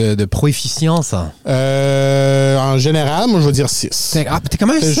de proficience? En général, moi, je vais dire 6. T'es quand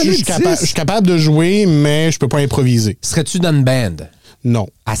même solide, je suis capable de jouer, mais je peux pas improviser. Serais-tu dans une band? Non.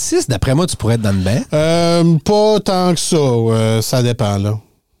 À 6, d'après moi, tu pourrais être dans une band? Pas tant que ça. Ça dépend, là.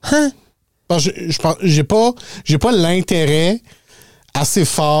 Hein? Parce que je pense j'ai pas l'intérêt assez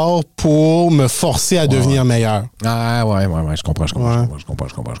fort pour me forcer à devenir meilleur. Ah ouais, je comprends.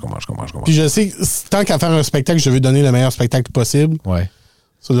 Puis je sais que tant qu'à faire un spectacle, je veux donner le meilleur spectacle possible. Ouais.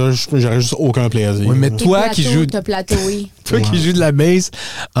 Ça, là, j'aurais juste aucun plaisir. Oui, mais toi qui joues... Toi qui joues de la bass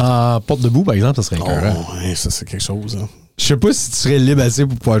en porte debout, par exemple, ça serait écœurant. Ouais, ça, c'est quelque chose, hein. Je sais pas si tu serais libre assez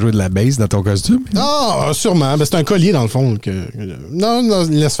pour pouvoir jouer de la bass dans ton costume. Ah, sûrement. Ben, c'est un collier, dans le fond. Non,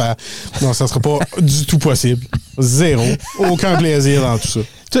 laisse faire. Non, ça serait pas du tout possible. Zéro. Aucun plaisir dans tout ça.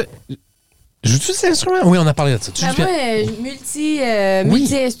 Joues-tu cet instrument? Oui, on a parlé de ça. Moi,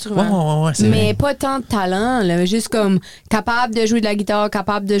 multi-instrument. Ouais, mais pas tant de talent. Là, juste comme capable de jouer de la guitare,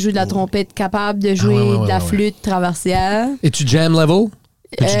 capable de jouer de la trompette, capable de jouer de la flûte traversière. Et tu jam level?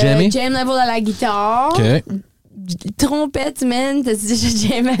 Peux-tu jammer? Jam level à la guitare. OK. trompette, man. T'as déjà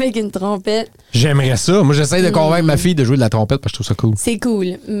jammé avec une trompette? J'aimerais ça. Moi, j'essaie de convaincre ma fille de jouer de la trompette parce que je trouve ça cool. C'est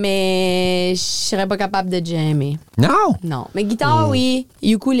cool, mais je serais pas capable de jammer. Non? Non. Mais guitare, oui.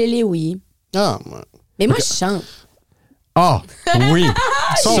 Ukulélé, oui. Ah, ouais. Mais moi, je chante. Ah, oui.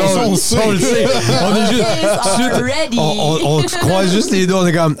 Ça, on le sait. On est juste. Ready. On se croise juste les deux. On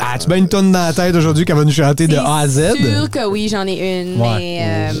est comme, tu mets une tonne dans la tête aujourd'hui qu'elle va nous chanter de A à Z. C'est sûr que oui, j'en ai une,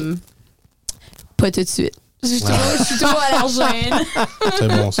 mais pas tout de suite. Je suis trop allergène. C'est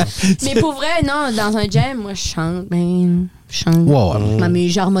bon, ça. Mais pour vrai, non, dans un jam, moi, je chante. Ben, je chante. Wow. Mais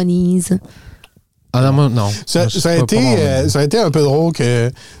j'harmonise. Ah non, moi, non. Ça a été un peu drôle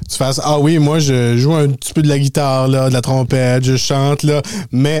que tu fasses oui, moi, je joue un petit peu de la guitare, là, de la trompette, je chante, là,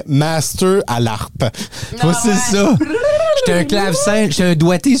 mais master à l'harpe. Moi, c'est ça. J'étais un clavecin, j'étais un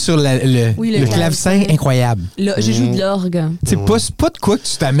doigté sur le clavecin incroyable. Là, je joue de l'orgue. C'est pas de quoi que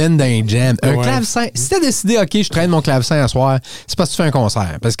tu t'amènes dans un jam. Un clavecin, si t'as décidé, OK, je traîne mon clavecin à soir, c'est parce que tu fais un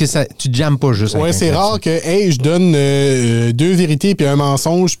concert. Parce que tu jammes pas juste avec un c'est clavecin. rare que, je donne 2 vérités puis un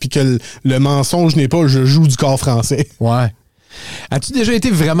mensonge, puis que le mensonge n'est pas je joue du corps français. Ouais. As-tu déjà été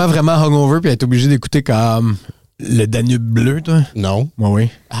vraiment, vraiment hungover puis être obligé d'écouter comme le Danube bleu, toi? Non. Oui.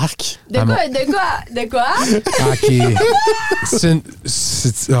 Arc. De quoi? OK. Il y a une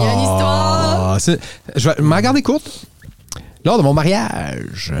histoire. Je vais m'en garder courte. Lors de mon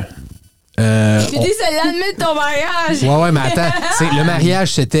mariage. Tu dis c'est le lendemain de ton mariage. Ouais, mais attends. Le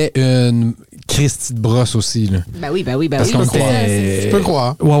mariage, c'était une Christie de brosse aussi, là. Ben oui. Parce qu'on Tu peux le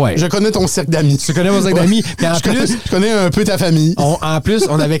croire. Ouais. Je connais ton cercle d'amis. Tu connais mon cercle d'amis. Puis en plus, je connais un peu ta famille. En plus,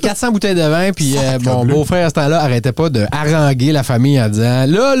 on avait 400 bouteilles de vin, puis mon beau-frère à ce temps-là arrêtait pas de haranguer la famille en disant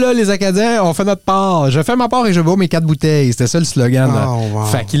là, les Acadiens, on fait notre part. Je fais ma part et je bois mes 4 bouteilles. C'était ça le slogan. Là. Wow.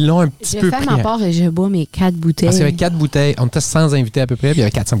 Fait qu'ils l'ont un petit peu pris. Je fais ma part et je bois mes 4 bouteilles. Parce qu'il y avait 4 bouteilles. On était 100 invités à peu près, puis il y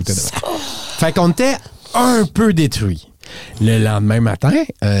avait 400 bouteilles de vin. Fait qu'on était un peu détruits. Le lendemain matin,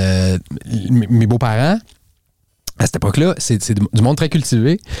 mes beaux-parents, à cette époque-là, c'est du monde très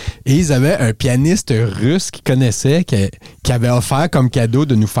cultivé, et ils avaient un pianiste russe qu'ils connaissaient qui avait offert comme cadeau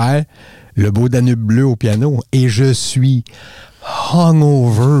de nous faire le beau Danube bleu au piano. Et je suis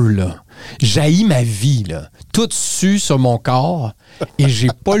hungover, là. J'haïs ma vie, là. Tout su sur mon corps, et j'ai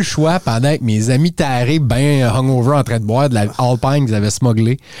pas le choix pendant que mes amis tarés, ben hungover, en train de boire de la Alpine qu'ils avaient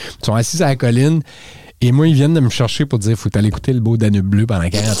smugglé. Ils sont assis à la colline. Et moi, ils viennent de me chercher pour dire faut aller écouter le beau Danube bleu pendant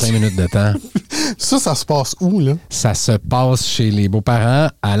 45 minutes de temps. Ça se passe où, là? Ça se passe chez les beaux-parents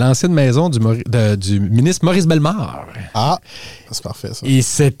à l'ancienne maison du ministre Maurice Bellemare. Ah, c'est parfait, ça. Et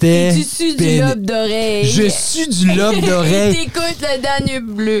c'était... Tu sues du lobe d'oreille. Je suis du lobe d'oreille. T'écoutes le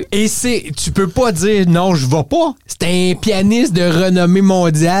Danube bleu. Et tu peux pas dire non, je vais pas. C'est un pianiste de renommée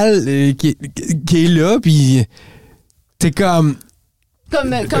mondiale qui est là, puis t'es comme...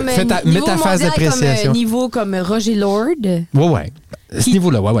 Mets ta phase d'appréciation. Comme niveau comme Roger Lord. Ouais. À ce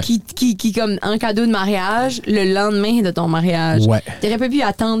niveau-là, ouais. Qui comme un cadeau de mariage le lendemain de ton mariage. Ouais. T'aurais pas pu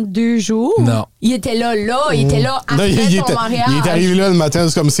attendre 2 jours. Non. Il était là, il était là après ton mariage. Il est arrivé là le matin,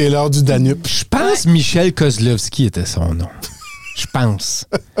 c'est comme c'est l'heure du Danube. Je pense Michel Kozlovski était son nom. Je pense.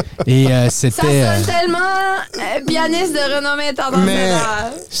 Et c'était... Ça sonne tellement pianiste de renommée internationale. Mais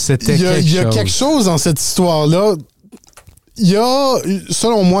c'était il y a quelque chose dans cette histoire-là. Il y a,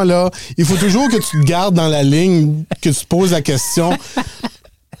 selon moi, là, il faut toujours que tu te gardes dans la ligne, que tu te poses la question.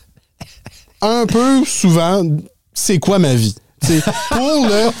 Un peu souvent, c'est quoi ma vie? T'sais,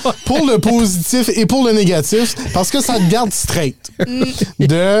 pour le positif et pour le négatif, parce que ça te garde straight.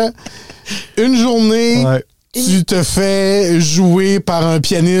 De une journée... Ouais. Tu te fais jouer par un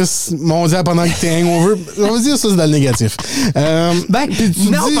pianiste mondial pendant que t'es hangover. On va dire ça, c'est dans le négatif. Non,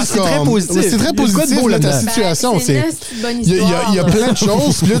 parce que c'est très positif. C'est très positif, là, ta situation. Il y a plein de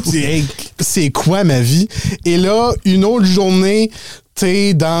choses. Puis là, tu dis, hey, c'est quoi ma vie? Et là, une autre journée,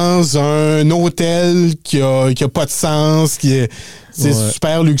 t'es dans un hôtel qui a pas de sens, c'est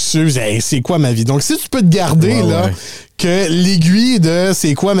super luxueux. Hey, c'est quoi ma vie? Donc, si tu peux te garder, que l'aiguille de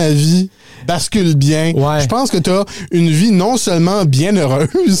c'est quoi ma vie bascule bien. Ouais. Je pense que tu as une vie non seulement bien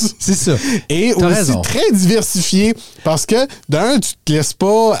heureuse, c'est ça, et aussi raison. Très diversifiée, parce que d'un, tu te laisses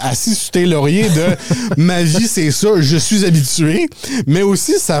pas assis sur tes lauriers de ma vie, c'est ça, je suis habitué, mais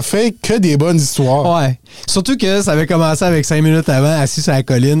aussi ça fait que des bonnes histoires. Ouais. Surtout que ça avait commencé avec 5 minutes avant, assis sur la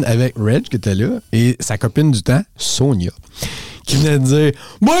colline avec Reg qui était là, et sa copine du temps, Sonia, qui venait de dire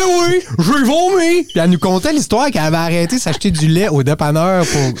 « Ben oui, j'ai vomi! » Puis elle nous contait l'histoire qu'elle avait arrêté de s'acheter du lait au dépanneur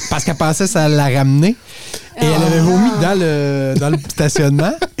parce qu'elle pensait que ça la ramener. Et elle avait vomi dans le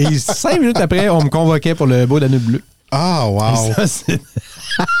stationnement. Et 5 minutes après, on me convoquait pour le beau Danube bleu. Ah, wow!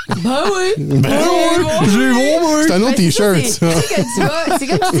 Ben oui. J'ai bon, c'est un autre t-shirt, ça. C'est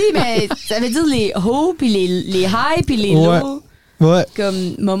comme tu dis, mais ça veut dire les hauts, puis les highs, puis les lows. Ouais.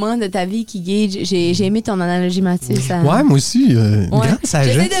 Comme moment de ta vie qui gauge. J'ai aimé ton analogie, Mathieu. Ça... Ouais, moi aussi.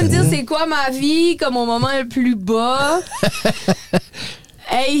 J'essaie de me dire c'est quoi ma vie comme au moment le plus bas.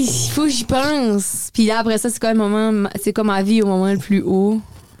 Hey, il faut que j'y pense. Puis là, après ça, c'est quoi ma vie au moment le plus haut.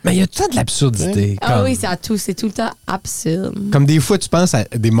 Mais il y a tout de l'absurdité. Ah oui, c'est tout le temps absurde. Comme des fois, tu penses à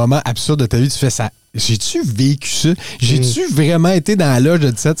des moments absurdes de ta vie, tu fais ça. J'ai-tu vécu ça? J'ai-tu vraiment été dans la loge de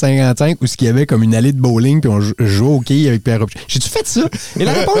 1755 où il y avait comme une allée de bowling puis on jouait au quai avec Pierre Robert? J'ai-tu fait ça? Et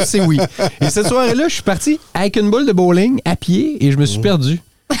la réponse, c'est oui. Et cette soirée-là, je suis parti avec une boule de bowling à pied et je me suis perdu.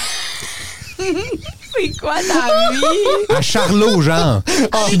 C'est quoi ta vie? À Charlot, genre.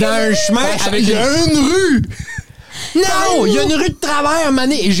 Je suis dans un chemin avec une rue! Non! Il y a une rue de travers, à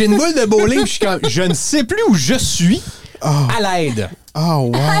mané, et j'ai une boule de bowling, je suis comme, je ne sais plus où je suis. À l'aide. Oh,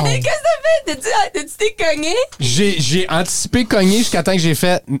 wow. Qu'est-ce que t'as fait? T'as-tu t'es cogné? J'ai anticipé cogner jusqu'à temps que j'ai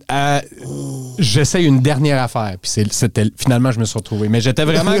fait j'essaye une dernière affaire. Puis c'était finalement, je me suis retrouvé. Mais j'étais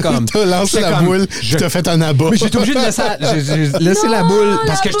vraiment comme... T'as lancé la boule, t'as fait un abat. Mais j'étais obligé de laisser la boule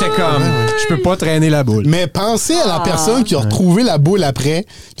parce que j'étais comme... Je peux pas traîner la boule. Mais pensez à la personne qui a retrouvé la boule après.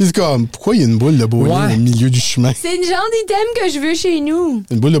 Puis c'est comme, pourquoi il y a une boule de bowling au milieu du chemin? C'est une genre d'item que je veux chez nous.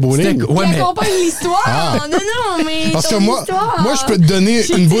 Une boule de bowling? Ouais, qui accompagne l'histoire. Non, mais parce que moi, je peux te donner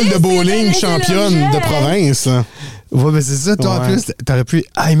une boule de bowling championne de province. Ouais, mais c'est ça. Toi, en plus, t'aurais pu...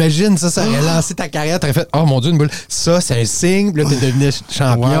 Ah, imagine, ça aurait lancé ta carrière. T'aurais fait, oh mon Dieu, une boule. Ça, c'est un signe. Puis là, t'es devenu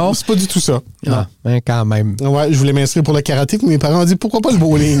champion. Ouais, c'est pas du tout ça. Ah, mais quand même. Ouais, je voulais m'inscrire pour le karaté, puis mes parents ont dit, pourquoi pas le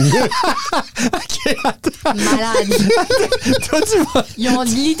bowling? OK, attends. Malade. Toi, tu vois... Ils ont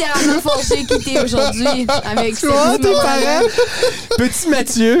littéralement forcé quitter aujourd'hui avec tu vois, tes parents. Petit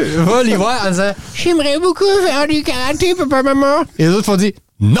Mathieu va les voir en disant, j'aimerais beaucoup faire du karaté, papa, maman. Et les autres font dire,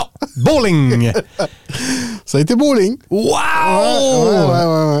 non, bowling. Ça a été bowling. Wow!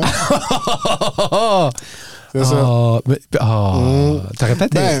 Ouais. C'est ça. T'aurais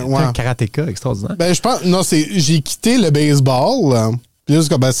peut-être un karatéka extraordinaire. Ben, je pense... Non, j'ai quitté le baseball. Puis là,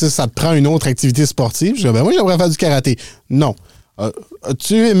 comme, ça te prend une autre activité sportive. Je dis, moi, j'aimerais faire du karaté. Non.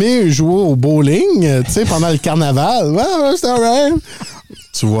 As-tu aimé jouer au bowling, tu sais, pendant le carnaval? Ouais, c'était alright.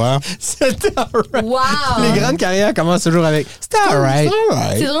 Tu vois? C'était alright. Wow! Les grandes carrières commencent toujours avec c'était alright.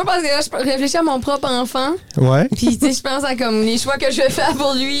 C'est drôle parce que là, je réfléchis à mon propre enfant. Ouais. Puis, tu sais, je pense à comme les choix que je vais faire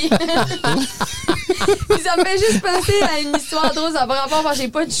pour lui. Puis ça me fait juste penser à une histoire drôle. Ça par rapport à j'ai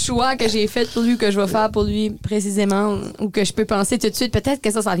pas de choix que j'ai fait pour lui, que je vais faire pour lui précisément, ou que je peux penser tout de suite. Peut-être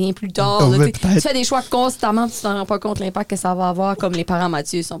que ça vient plus tard. Là, tu fais des choix constamment, puis tu t'en rends pas compte l'impact que ça va avoir, comme les parents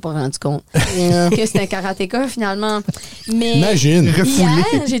Mathieu ne sont pas rendus compte que c'est un karatéka finalement. Mais imagine, refoulé.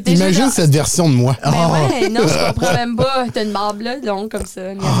 Imagine cette version de moi. Ben ouais, non, je comprends même pas. T'as une barbe là, donc comme ça.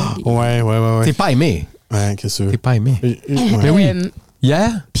 Ouais. T'es pas aimé. Ouais, qu'est-ce que t'es pas aimé. Mais oui.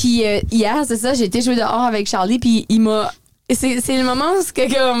 Hier? Puis hier, c'est ça, j'ai été jouer dehors avec Charlie, puis il m'a... C'est le moment où c'est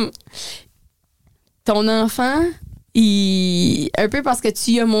que, comme, ton enfant, un peu parce que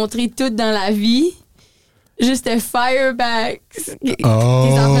tu lui as montré tout dans la vie, juste un fire back tes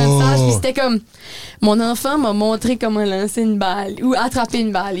apprentissages, puis c'était comme... Mon enfant m'a montré comment lancer une balle, ou attraper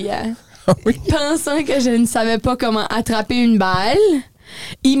une balle hier. Oui. Pensant que je ne savais pas comment attraper une balle...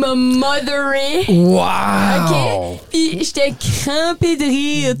 Il m'a modéré. Wow! OK? Puis j'étais crampée de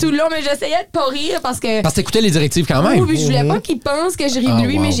rire tout le long, mais j'essayais de pas rire parce que t'écoutais les directives quand même. Oui, puis je voulais pas qu'il pense que je ris de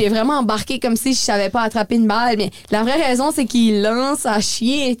lui, mais j'ai vraiment embarqué comme si je savais pas attraper une balle. Mais la vraie raison, c'est qu'il lance à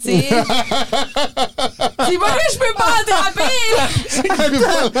chier, tu sais. C'est pas que je peux pas attraper! C'est que tu peux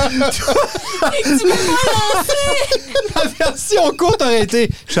pas lancer! La version courte aurait été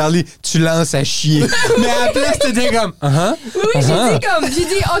Charlie, tu lances à chier. Mais à la place, t'étais comme Oui, j'ai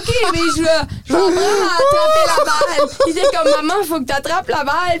dit, OK, mais je vais apprendre à attraper la balle. Il dit comme, maman, faut que tu attrapes la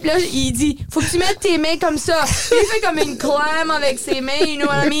balle. Puis là, il dit, faut que tu mettes tes mains comme ça. Puis il fait comme une clam avec ses mains. You know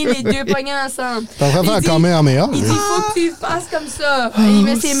what I mean? Les deux poignets ensemble. T'es en train de faire encore meilleur. Il dit, faut que tu fasses comme ça. Il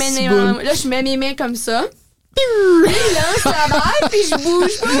met ses mains. Là, je mets mes mains comme ça. Il lance la balle, puis je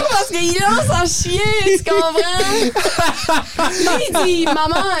bouge pas parce qu'il lance en chien, tu comprends? Il dit,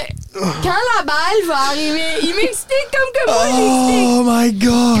 maman, quand la balle va arriver, il m'explique comme que moi j'explique. Oh my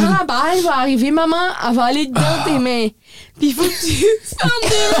God! Quand la balle va arriver, maman, elle va aller dans tes mains. Puis il faut que tu fermes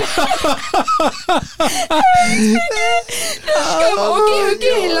tes mains. Je suis comme, OK,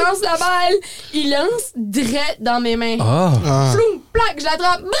 il lance la balle. Il lance direct dans mes mains. Floum, plaque, je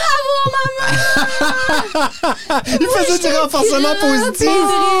l'attrape. Bravo, maman! Il faisait du renforcement positif.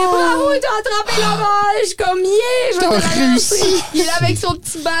 Bravo, t'as attrapé la balle. Je suis comme, je vais te la lancer. Il est avec son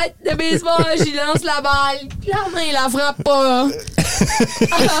petit bat de baseball, il lance la balle. Clairement, il la frappe pas.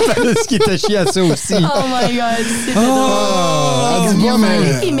 Ce qui était chier à ça aussi. Oh my God, c'était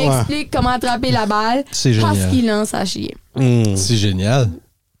drôle. Il m'explique comment attraper la balle parce qu'il lance à chier. C'est génial.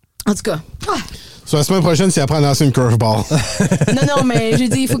 En tout cas. Sur la semaine prochaine, s'il apprend à lancer une curveball. Non, mais je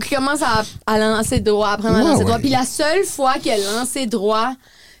dis, il faut qu'il commence à lancer droit, apprendre à lancer droit. Puis la seule fois qu'il a lancé droit,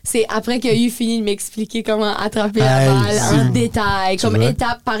 c'est après qu'il a eu fini de m'expliquer comment attraper la balle en détail, comme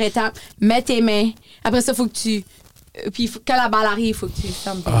étape par étape. Mets tes mains. Après ça, il faut que tu... Puis quand la balle arrive, il faut que tu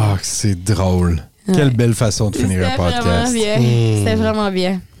fermes tes mains. C'est drôle. Ouais. Quelle belle façon de finir un podcast. C'était vraiment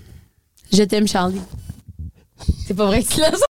bien. Je t'aime, Charlie. C'est pas vrai que tu lances